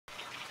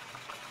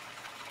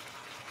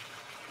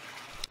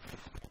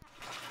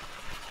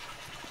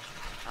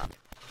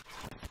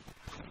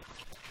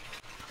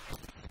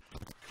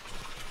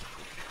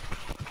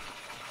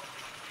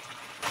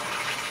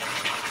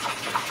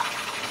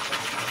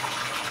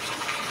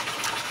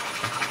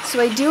So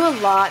I do a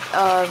lot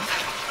of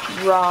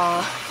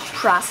raw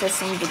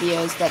processing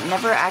videos that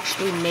never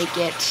actually make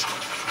it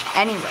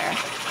anywhere.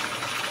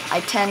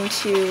 I tend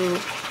to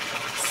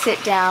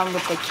sit down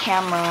with the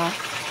camera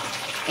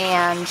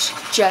and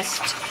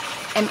just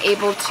am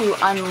able to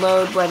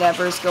unload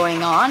whatever's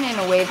going on in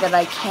a way that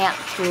I can't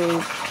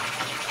through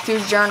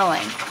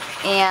journaling.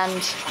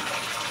 And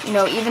you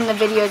know, even the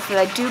videos that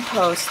I do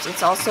post,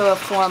 it's also a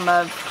form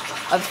of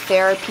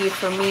therapy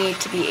for me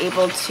to be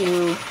able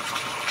to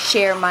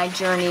share my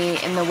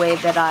journey in the way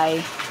that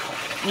I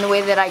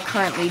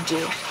currently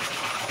do.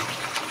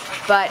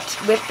 But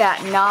with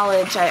that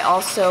knowledge, I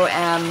also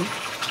am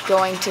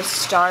going to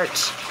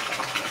start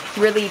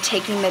really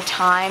taking the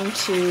time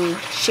to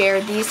share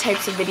these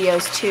types of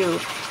videos too,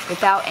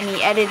 without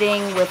any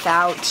editing,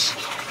 without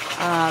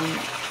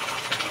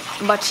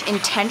much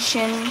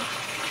intention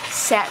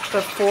set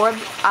before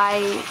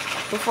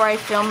I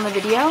film the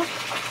video.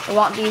 I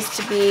want these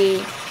to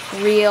be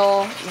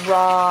real,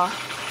 raw,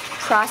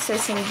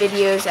 processing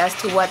videos as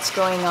to what's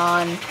going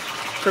on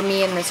for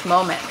me in this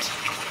moment.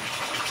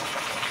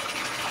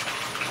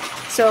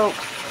 So,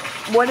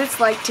 what it's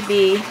like to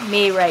be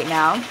me right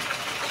now.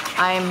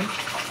 I'm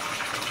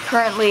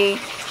currently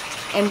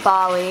in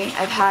Bali.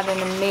 I've had an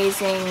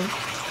amazing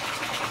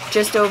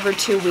just over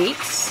 2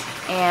 weeks,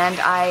 and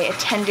I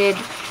attended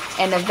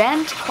an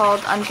event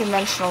called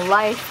Unconventional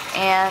Life,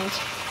 and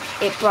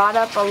it brought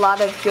up a lot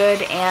of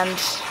good and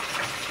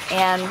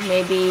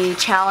maybe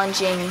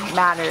challenging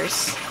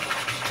matters.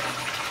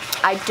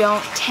 I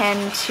don't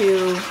tend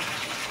to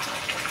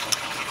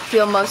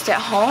feel most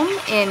at home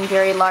in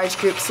very large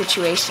group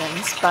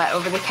situations, but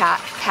over the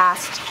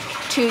past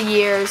 2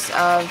 years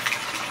of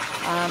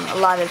a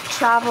lot of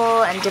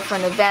travel and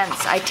different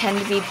events, I tend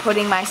to be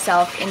putting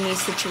myself in these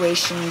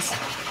situations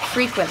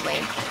frequently.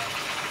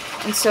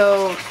 And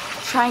so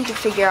trying to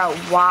figure out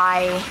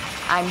why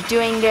I'm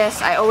doing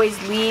this, I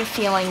always leave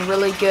feeling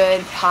really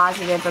good,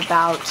 positive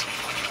about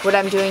what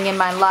I'm doing in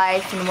my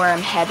life and where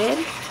I'm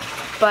headed.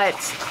 But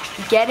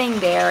getting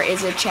there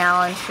is a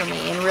challenge for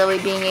me, and really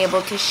being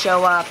able to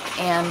show up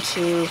and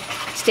to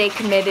stay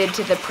committed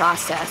to the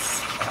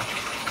process.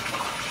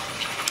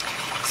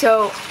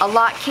 So a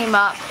lot came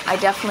up. I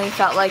definitely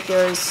felt like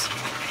there was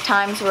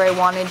times where I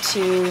wanted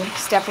to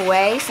step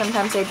away.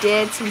 Sometimes I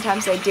did,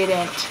 sometimes I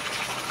didn't.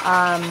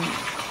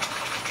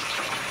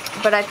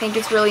 But I think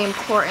it's really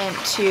important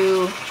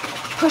to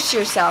push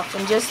yourself,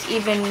 and just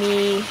even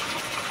me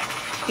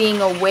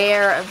being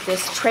aware of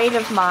this trait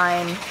of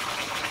mine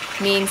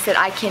means that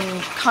I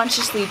can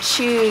consciously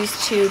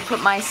choose to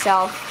put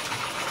myself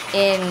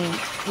in,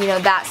 you know,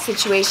 that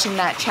situation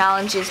that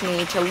challenges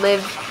me, to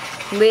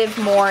live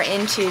more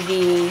into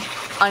the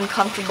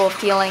uncomfortable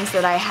feelings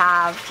that I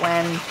have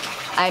when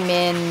I'm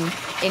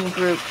in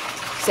group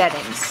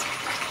settings.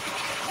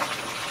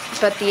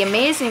 But the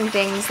amazing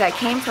things that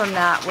came from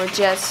that were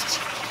just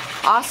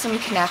awesome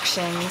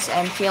connections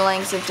and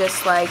feelings of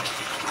just like,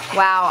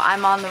 wow,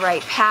 I'm on the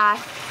right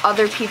path.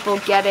 Other people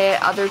get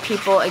it. Other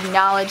people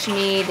acknowledge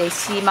me. They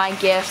see my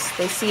gifts.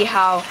 They see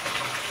how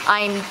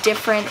I'm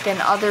different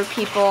than other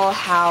people,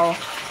 how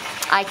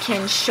I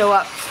can show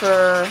up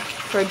for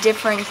a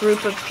different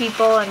group of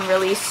people and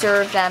really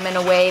serve them in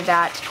a way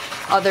that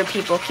other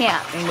people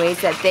can't, in ways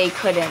that they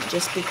couldn't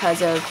just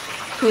because of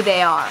who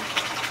they are.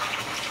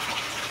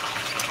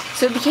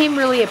 So it became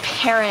really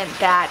apparent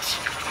that,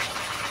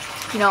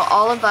 you know,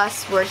 all of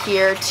us were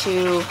here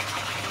to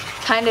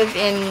kind of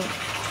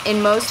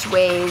in most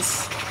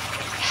ways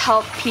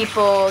help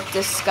people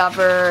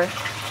discover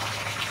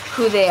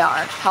who they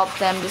are, help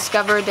them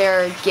discover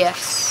their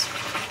gifts,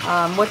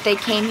 what they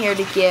came here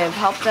to give,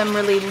 help them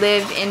really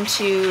live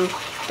into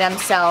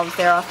themselves,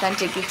 their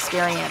authentic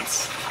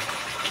experience.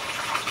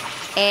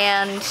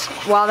 And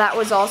while that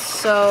was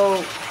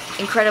also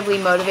incredibly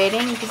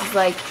motivating, because it's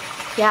like,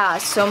 yeah,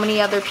 so many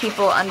other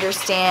people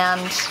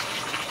understand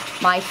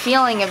my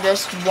feeling of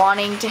just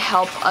wanting to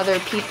help other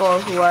people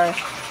who are,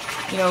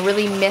 you know,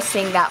 really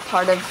missing that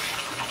part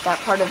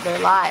of their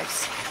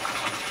lives.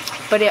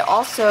 But it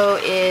also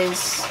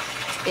is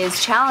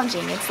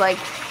challenging. It's like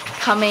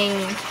coming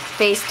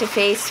face to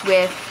face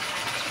with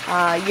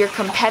your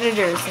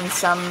competitors in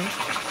some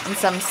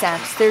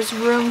sense. There's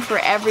room for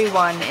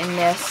everyone in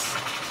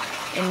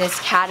this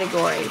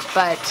category,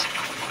 but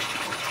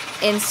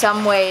in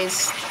some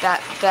ways,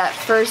 that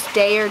first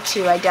day or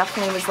two, I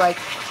definitely was like,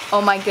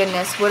 oh my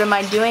goodness, what am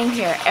I doing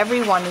here?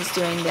 Everyone is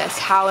doing this.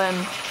 How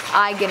am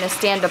I gonna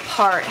stand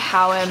apart?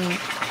 How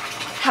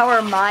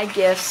are my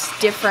gifts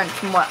different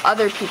from what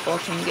other people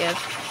can give?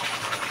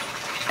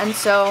 And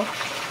so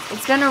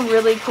it's been a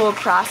really cool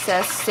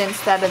process since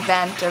that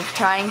event of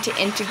trying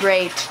to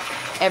integrate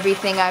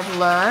everything I've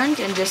learned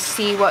and just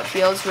see what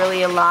feels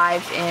really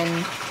alive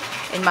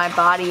in my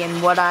body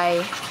and what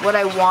I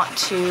want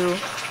to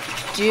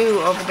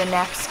do over the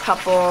next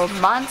couple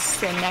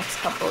months and next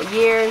couple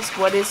years.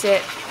 What is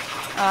it?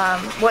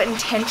 What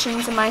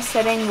intentions am I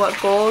setting? What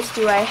goals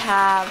do I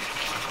have?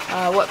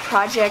 What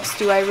projects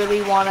do I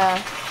really want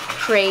to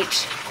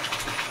create?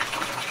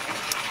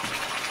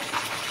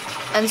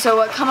 And so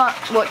what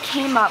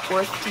came up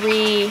were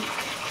three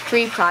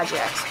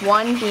projects.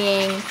 One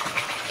being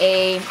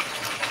a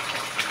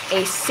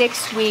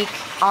 6-week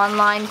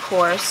online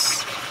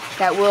course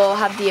that will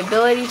have the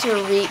ability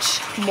to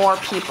reach more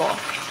people.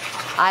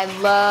 I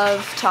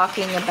love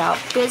talking about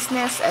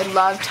business. I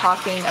love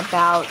talking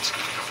about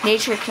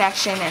nature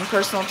connection and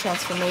personal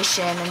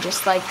transformation, and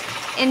just like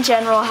in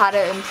general how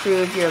to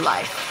improve your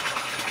life.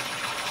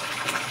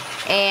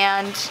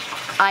 And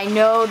I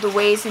know the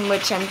ways in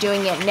which I'm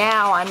doing it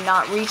now, I'm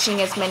not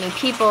reaching as many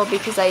people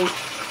because I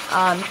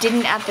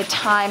didn't at the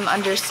time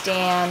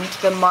understand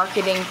the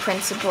marketing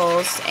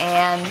principles,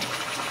 and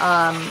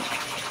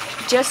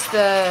just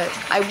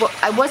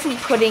I wasn't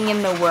putting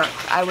in the work.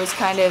 I was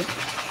kind of,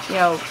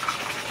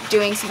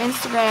 doing some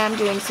Instagram,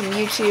 doing some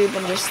YouTube,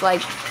 and just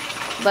like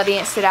letting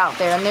it sit out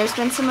there. And there's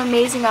been some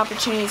amazing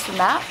opportunities from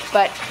that,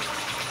 but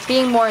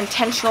being more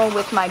intentional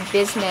with my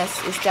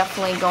business is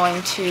definitely going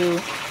to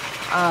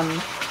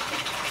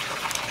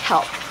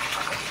help.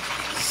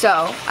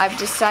 So I've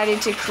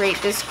decided to create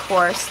this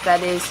course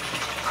that is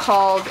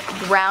called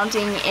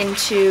Grounding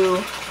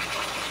into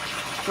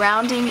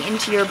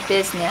Your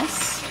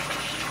Business,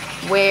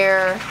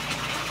 where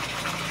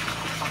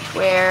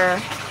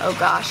oh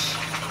gosh.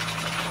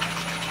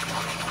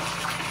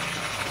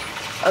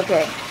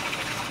 Okay.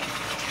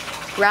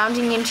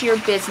 Grounding into Your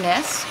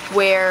Business,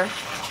 where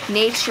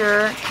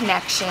nature,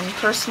 connection,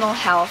 personal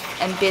health,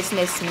 and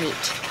business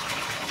meet.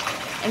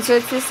 And so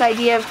it's this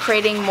idea of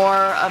creating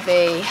more of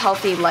a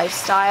healthy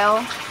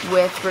lifestyle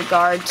with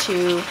regard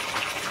to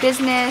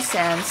business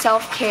and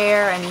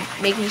self-care, and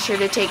making sure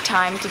to take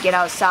time to get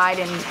outside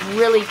and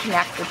really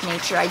connect with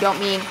nature. I don't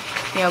mean,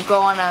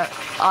 go on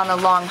a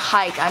long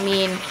hike. I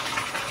mean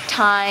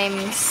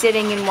time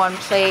sitting in one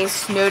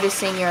place,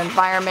 noticing your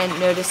environment,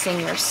 noticing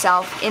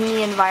yourself in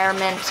the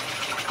environment,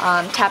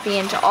 tapping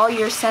into all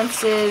your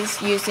senses,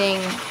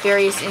 using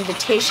various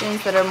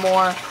invitations that are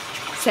more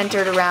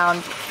centered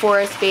around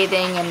forest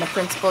bathing and the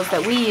principles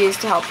that we use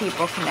to help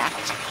people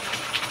connect.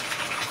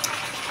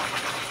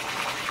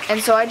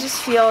 And so I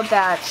just feel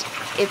that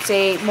it's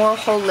a more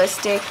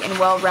holistic and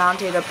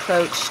well-rounded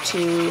approach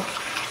to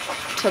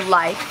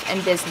life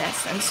and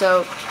business. And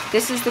so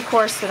this is the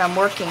course that I'm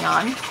working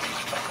on.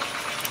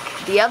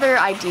 The other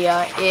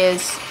idea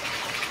is,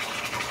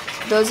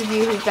 those of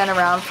you who've been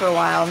around for a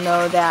while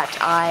know that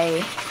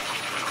I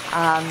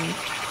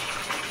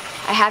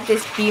have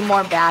this Be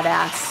More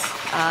Badass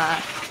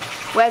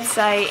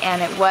website,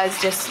 and it was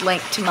just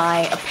linked to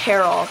my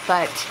apparel,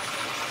 but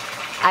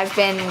I've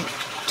been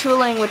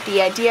tooling with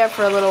the idea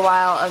for a little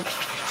while of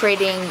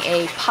creating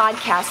a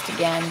podcast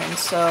again. And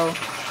so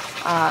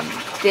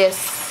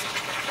this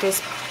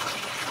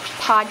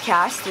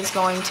podcast is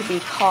going to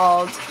be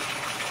called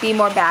Be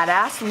More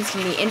Badass, and it's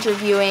going to be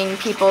interviewing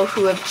people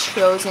who have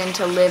chosen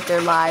to live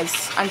their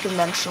lives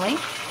unconventionally.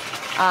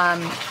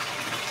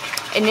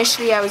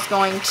 Initially I was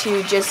going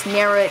to just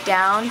narrow it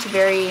down to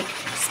very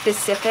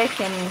specific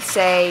and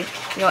say,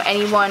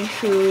 anyone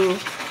who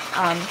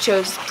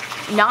chose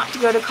not to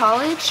go to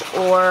college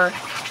or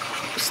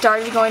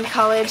started going to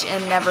college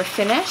and never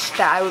finished,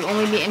 that I would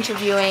only be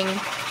interviewing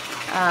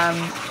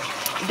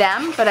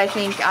them. But I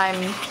think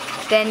I'm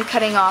then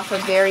cutting off a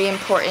very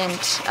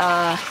important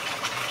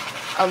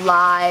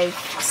alive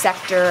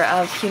sector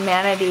of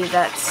humanity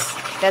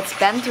that's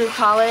been through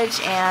college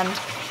and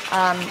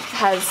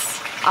has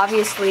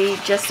obviously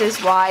just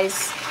as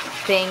wise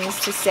things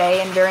to say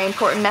and very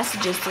important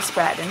messages to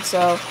spread. And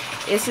so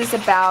this is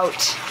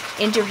about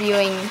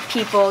interviewing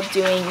people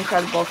doing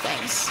incredible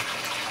things,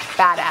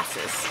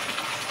 badasses.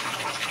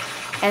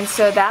 And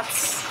so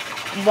that's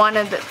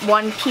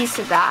one piece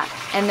of that.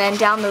 And then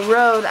down the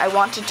road, I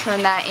want to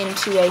turn that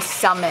into a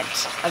summit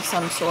of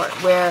some sort,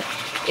 where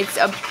it's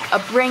a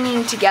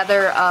bringing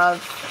together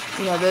of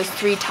those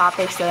three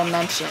topics that I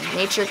mentioned: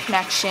 nature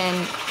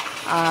connection,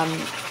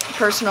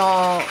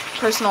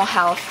 personal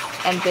health,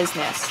 and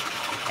business.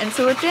 And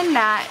so within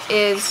that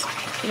is,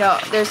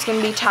 there's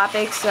going to be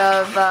topics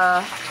of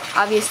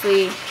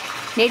obviously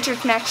nature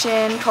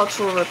connection,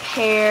 cultural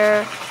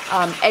repair,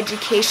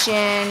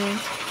 education,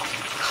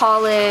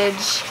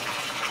 college,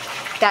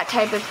 that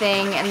type of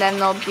thing. And then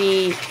there'll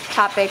be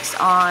topics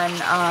on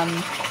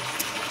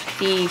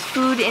the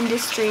food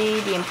industry,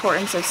 the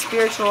importance of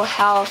spiritual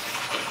health,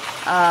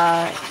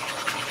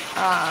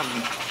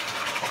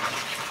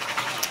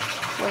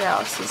 what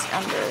else is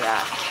under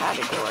that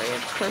category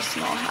of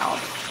personal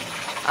health?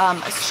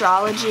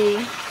 Astrology,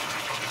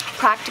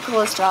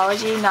 practical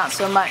astrology, not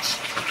so much,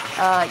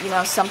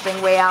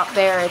 something way out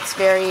there. It's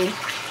very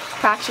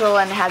practical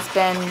and has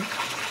been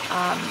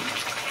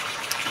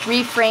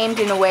reframed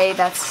in a way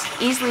that's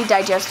easily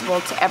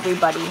digestible to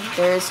everybody.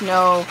 There is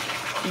no,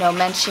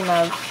 mention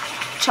of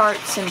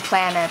charts and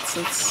planets.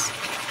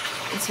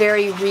 It's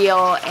very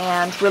real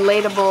and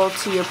relatable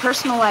to your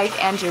personal life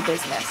and your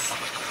business.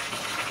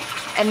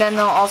 And then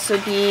there'll also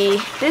be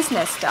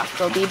business stuff.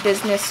 There'll be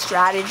business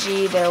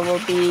strategy. There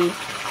will be,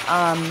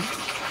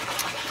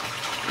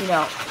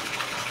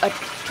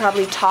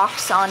 probably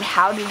talks on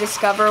how to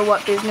discover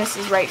what business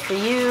is right for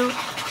you.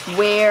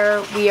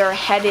 where we are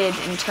headed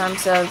in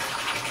terms of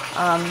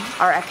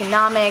our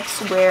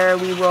economics, where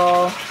we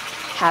will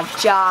have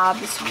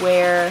jobs,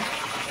 where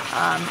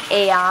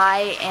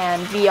AI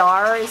and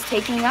VR is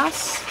taking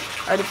us,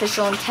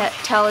 artificial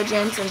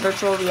intelligence and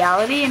virtual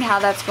reality, and how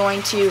that's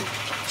going to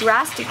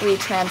drastically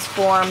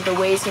transform the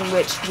ways in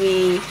which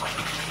we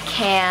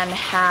can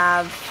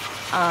have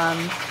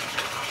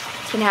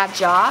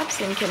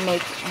jobs and can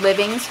make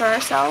livings for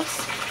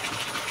ourselves.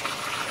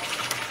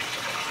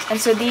 And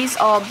so these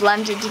all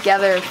blended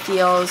together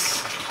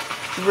feels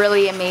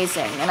really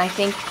amazing. And I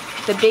think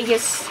the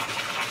biggest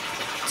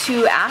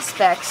two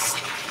aspects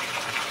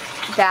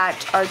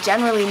that are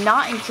generally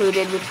not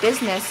included with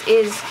business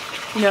is,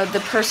 you know,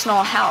 the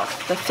personal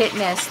health, the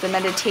fitness, the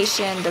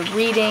meditation, the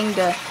reading,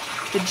 the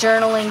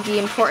journaling, the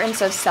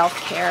importance of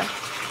self-care,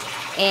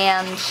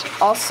 and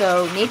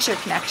also nature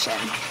connection,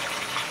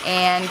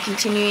 and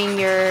continuing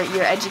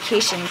your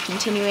education,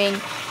 continuing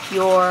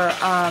your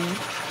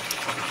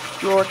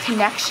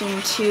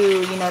connection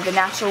to, you know, the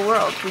natural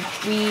world.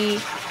 We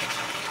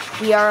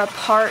are a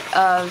part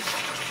of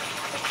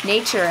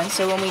nature, and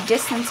so when we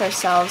distance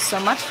ourselves so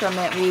much from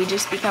it, we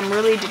just become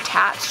really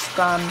detached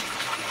from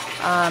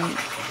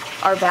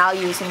our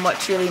values and what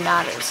truly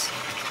matters.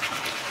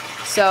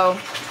 So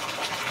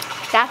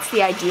that's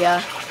the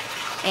idea,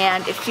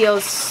 and it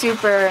feels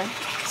super,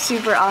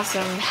 super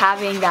awesome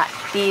having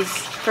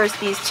these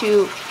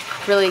two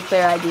really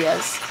clear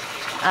ideas.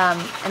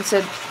 And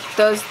so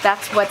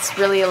that's what's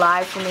really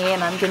alive for me,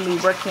 and I'm going to be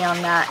working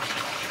on that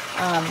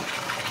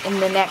in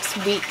the next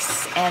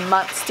weeks and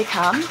months to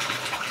come.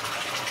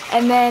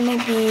 And then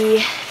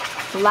the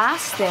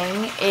last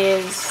thing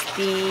is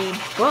the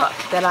book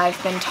that I've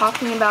been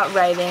talking about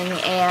writing,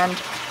 and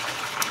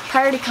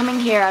prior to coming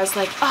here I was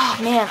like, oh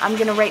man, I'm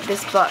going to write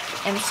this book.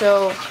 And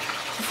so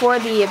before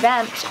the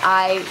event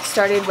I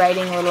started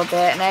writing a little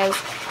bit, and I was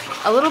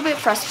a little bit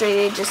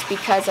frustrated just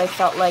because I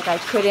felt like I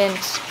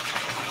couldn't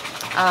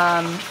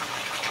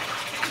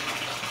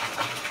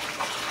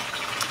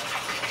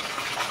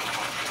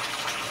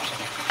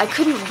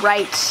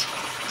write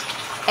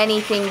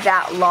anything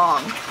that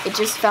long. It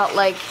just felt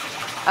like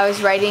I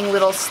was writing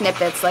little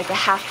snippets, like a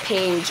half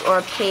page or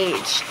a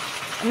page.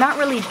 I'm not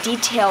really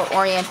detail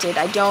oriented.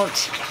 I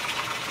don't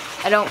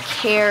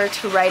care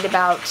to write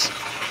about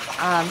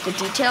the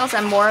details.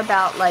 I'm more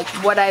about like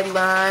what I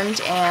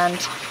learned and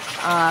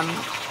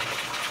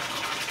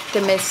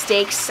the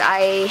mistakes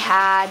I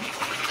had,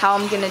 how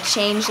I'm going to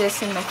change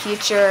this in the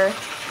future.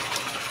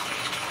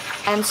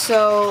 And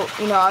so,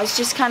 you know, I was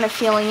just kind of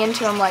feeling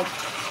into them like,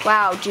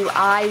 wow, do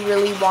I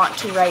really want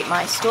to write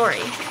my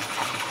story?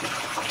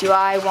 Do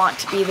I want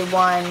to be the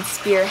one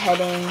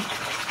spearheading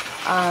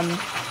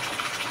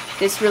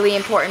this really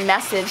important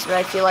message that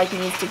I feel like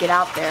needs to get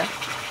out there?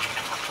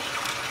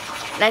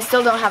 And I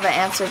still don't have an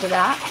answer to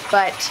that,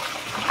 but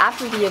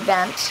after the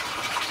event,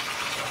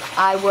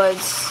 I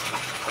was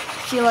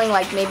feeling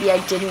like maybe I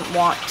didn't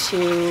want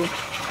to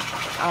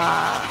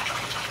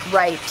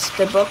write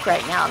the book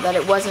right now, that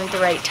it wasn't the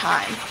right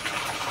time.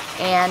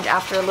 And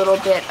after a little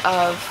bit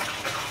of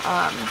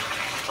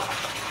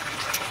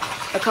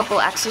a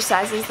couple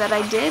exercises that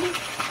I did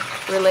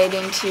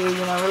relating to,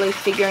 you know, really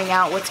figuring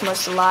out what's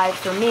most alive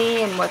for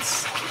me and what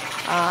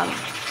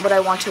I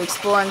want to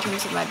explore in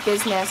terms of my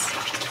business,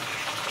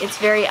 it's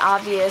very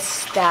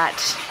obvious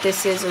that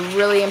this is a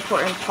really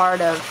important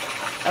part of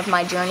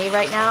my journey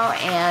right now,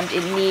 and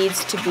it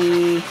needs to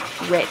be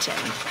written.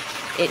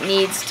 It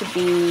needs to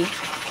be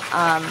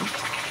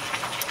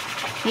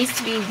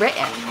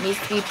written, needs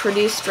to be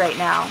produced right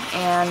now,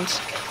 and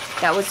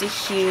that was a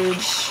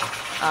huge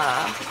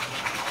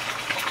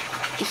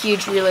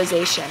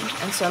realization.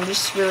 And so I'm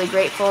just really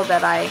grateful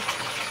that I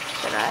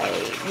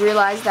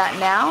realized that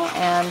now,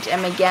 and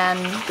am again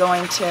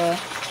going to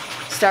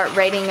start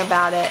writing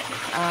about it,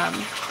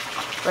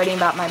 writing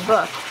about my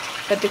book.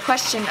 But the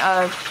question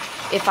of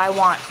if I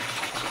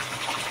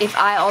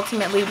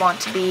ultimately want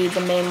to be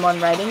the main one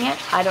writing it,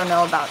 I don't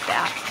know about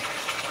that.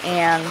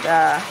 And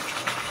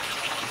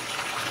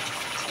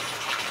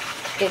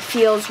it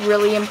feels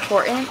really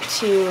important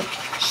to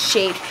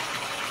shape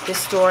the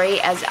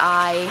story as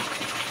I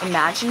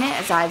imagine it,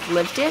 as I've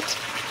lived it,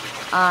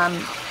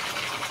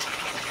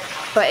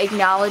 but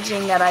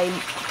acknowledging that I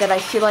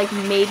feel like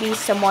maybe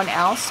someone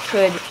else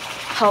could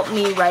help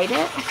me write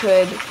it,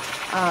 could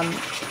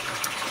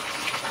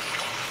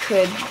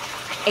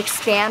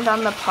expand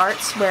on the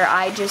parts where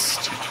I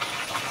just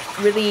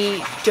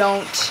really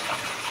don't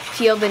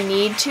feel the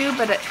need to,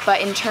 but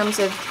in terms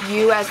of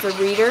you as the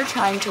reader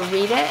trying to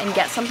read it and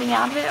get something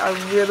out of it are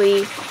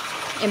really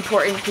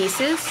important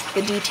pieces,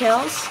 the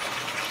details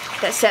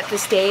that set the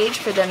stage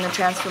for then the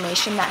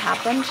transformation that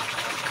happened.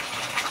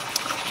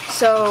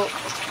 So,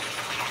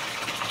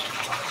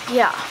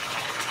 yeah.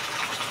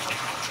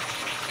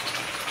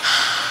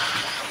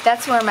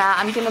 That's where I'm at.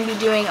 I'm going to be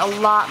doing a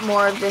lot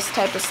more of this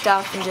type of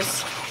stuff and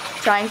just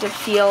trying to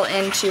feel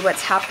into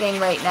what's happening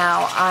right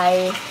now.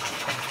 I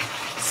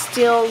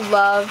still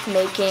love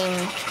making,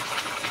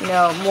 you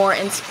know, more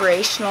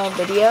inspirational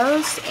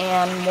videos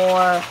and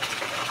more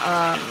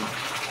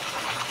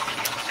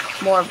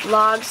more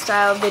vlog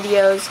style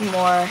videos,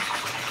 more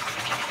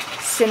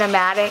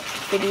cinematic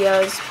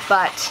videos,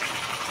 but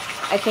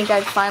I think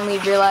I've finally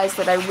realized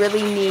that I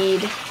really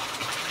need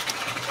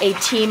a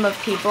team of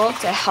people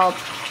to help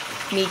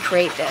me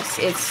create this.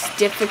 It's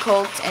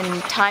difficult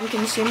and time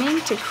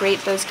consuming to create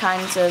those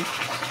kinds of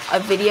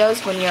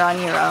videos when you're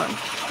on your own.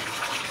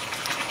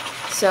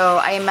 So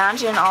I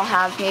imagine I'll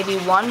have maybe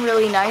one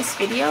really nice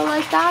video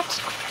like that,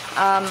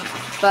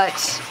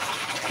 but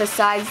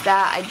besides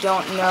that, I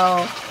don't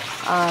know,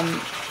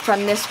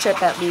 from this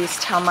trip at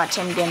least, how much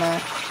I'm gonna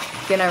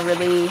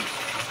really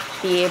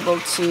be able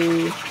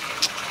to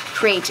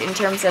create in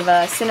terms of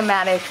a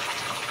cinematic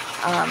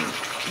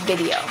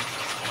video.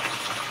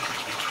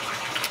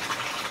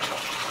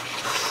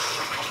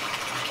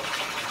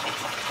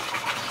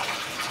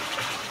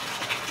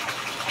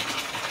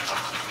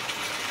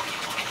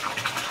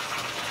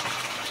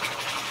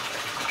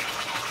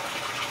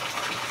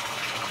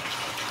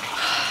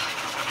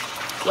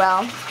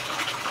 Well,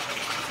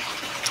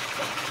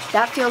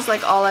 that feels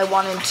like all I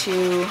wanted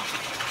to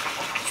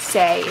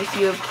say. If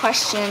you have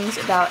questions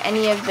about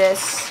any of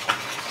this,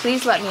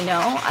 please let me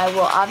know. I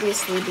will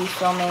obviously be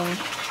filming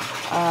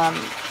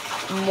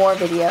more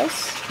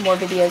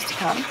videos to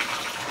come,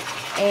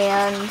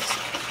 and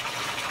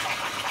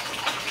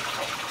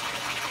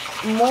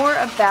more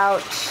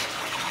about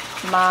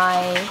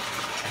my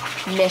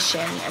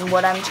mission and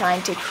what I'm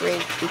trying to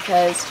create,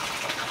 because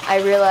I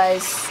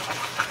realize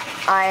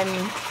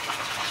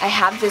I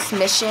have this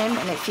mission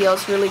and it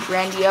feels really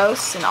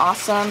grandiose and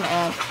awesome,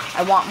 and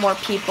I want more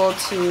people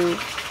to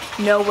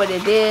know what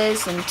it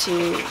is and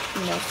to,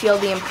 feel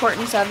the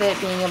importance of it,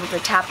 being able to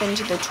tap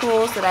into the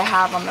tools that I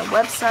have on the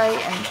website.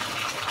 And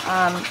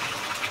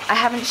I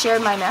haven't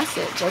shared my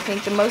message. I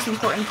think the most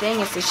important thing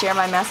is to share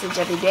my message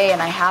every day,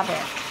 and I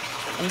haven't.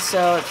 And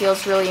so it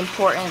feels really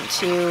important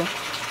to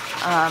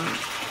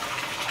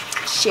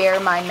share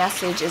my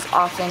message as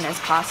often as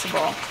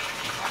possible.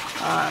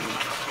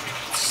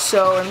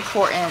 So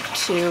important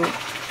to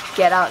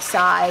get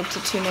outside,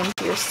 to tune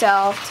into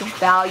yourself, to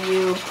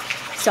value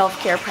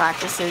self-care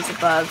practices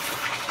above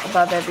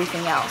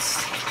everything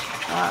else.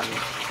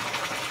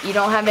 You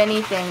don't have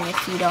anything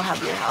if you don't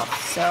have your health.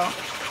 So,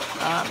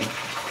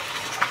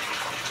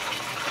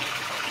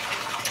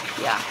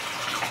 yeah.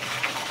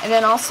 And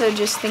then also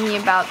just thinking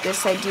about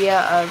this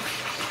idea of,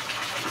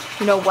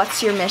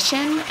 what's your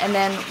mission, and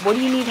then what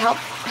do you need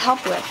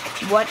help with?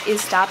 What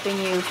is stopping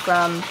you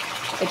from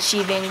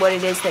achieving what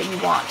it is that you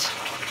want?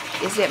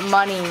 Is it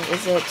money?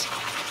 Is it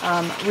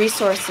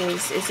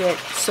resources? Is it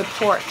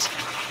support?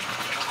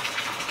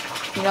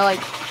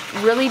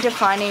 Really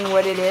defining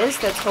what it is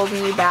that's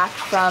holding you back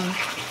from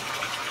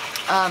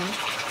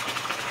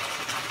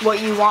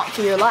what you want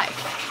for your life.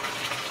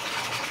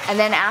 And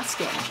then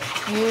asking.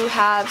 You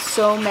have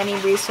so many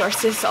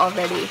resources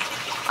already.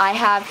 I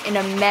have an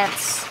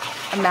immense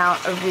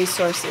amount of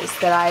resources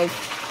that I've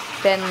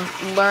been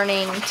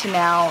learning to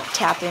now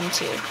tap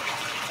into.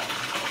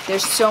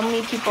 There's so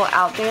many people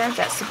out there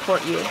that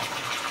support you,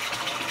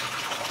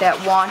 that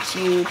want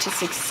you to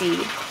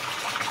succeed.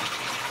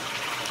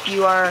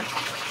 You are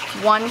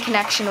one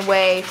connection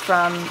away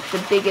from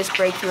the biggest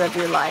breakthrough of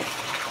your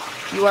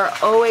life. You are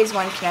always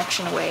one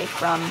connection away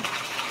from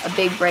a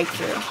big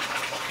breakthrough.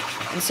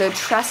 And so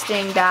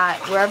trusting that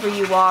wherever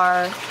you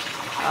are,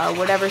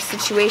 whatever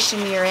situation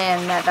you're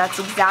in, that's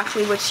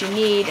exactly what you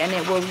need, and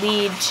it will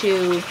lead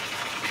to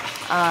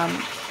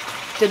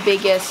the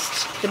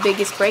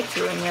biggest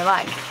breakthrough in your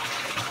life,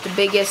 the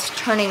biggest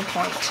turning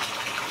point.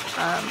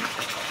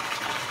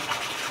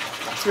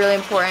 It's really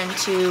important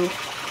to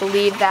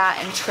believe that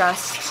and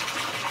trust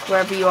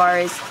wherever you are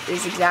is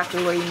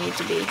exactly where you need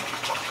to be.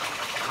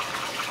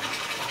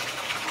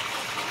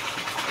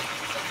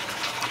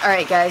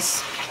 Alright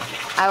guys,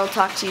 I will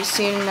talk to you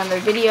soon in another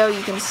video.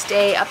 You can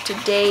stay up to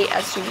date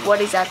as to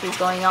what exactly is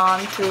going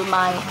on through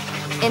my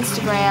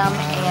Instagram,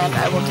 and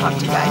I will talk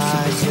to you guys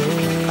super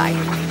soon. Bye.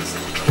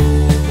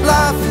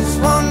 Life is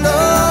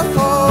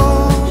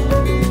wonderful.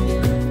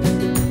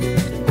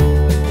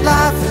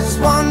 Life is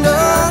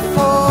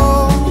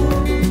wonderful.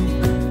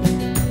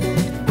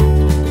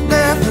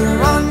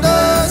 Never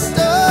understood,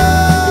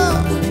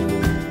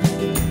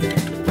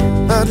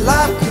 but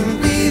life